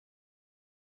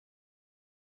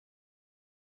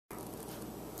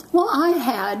Well, I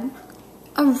had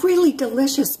a really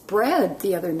delicious bread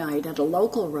the other night at a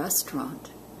local restaurant.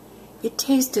 It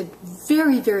tasted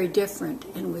very, very different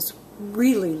and was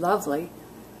really lovely.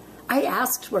 I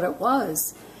asked what it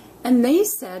was, and they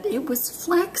said it was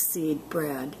flaxseed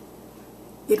bread.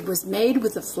 It was made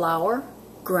with the flour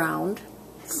ground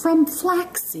from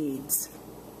flax seeds.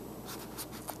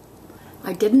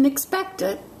 I didn't expect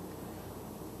it,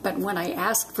 but when I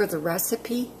asked for the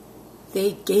recipe,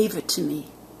 they gave it to me.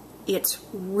 It's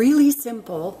really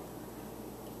simple,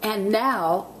 and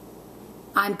now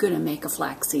I'm going to make a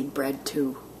flaxseed bread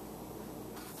too.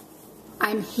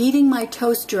 I'm heating my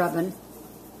toaster oven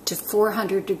to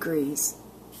 400 degrees.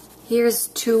 Here's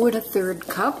 2 1/3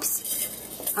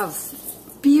 cups of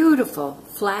beautiful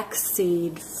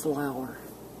flaxseed flour.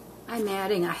 I'm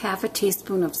adding a half a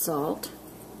teaspoon of salt,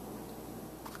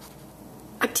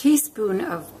 a teaspoon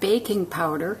of baking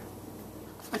powder,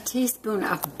 a teaspoon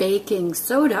of baking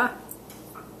soda,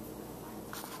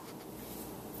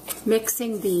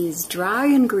 mixing these dry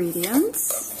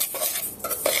ingredients.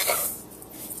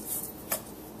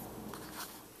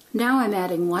 Now I'm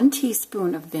adding 1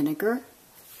 teaspoon of vinegar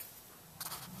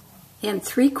and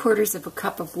 3/4 of a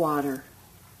cup of water.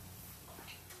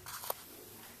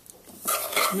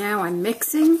 Now I'm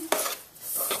mixing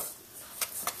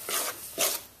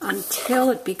until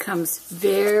it becomes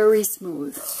very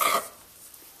smooth.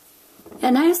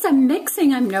 And as I'm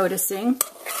mixing, I'm noticing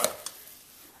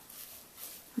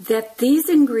that these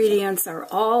ingredients are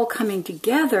all coming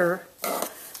together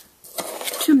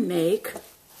to make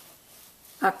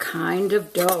a kind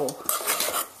of dough.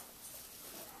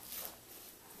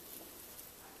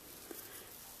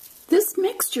 This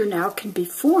mixture now can be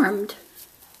formed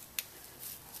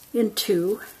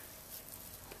into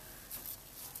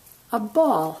a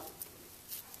ball.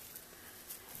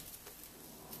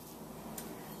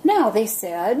 Now they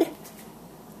said,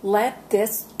 let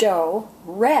this dough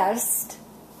rest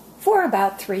for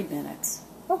about 3 minutes.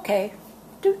 Okay.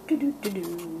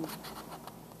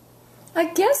 I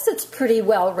guess it's pretty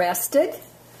well rested.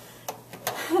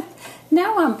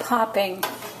 Now I'm popping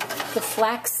the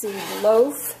flaxseed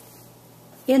loaf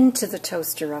into the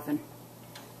toaster oven.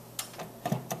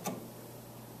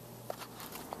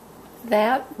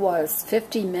 That was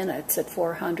 50 minutes at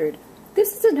 400.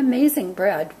 This is an amazing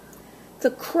bread.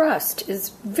 The crust is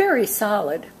very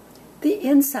solid. The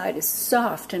inside is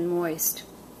soft and moist.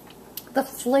 The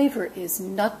flavor is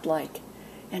nut-like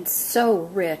and so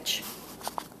rich.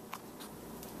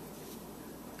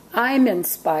 I'm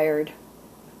inspired.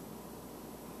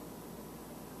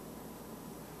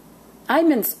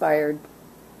 I'm inspired.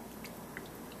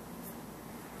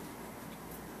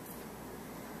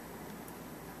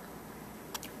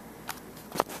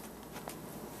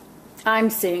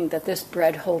 I'm seeing that this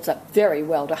bread holds up very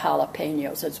well to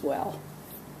jalapenos as well.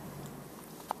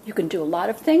 You can do a lot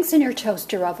of things in your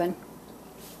toaster oven.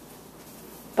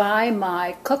 Buy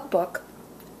my cookbook,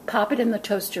 pop it in the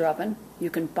toaster oven. You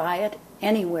can buy it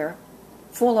anywhere,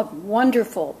 full of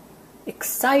wonderful,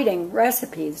 exciting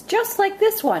recipes, just like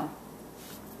this one.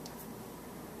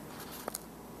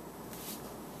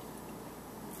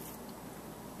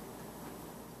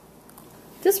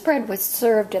 This bread was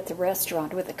served at the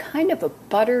restaurant with a kind of a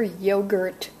butter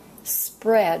yogurt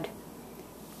spread,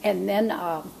 and then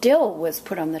dill was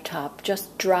put on the top,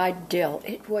 just dried dill.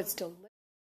 It was delicious.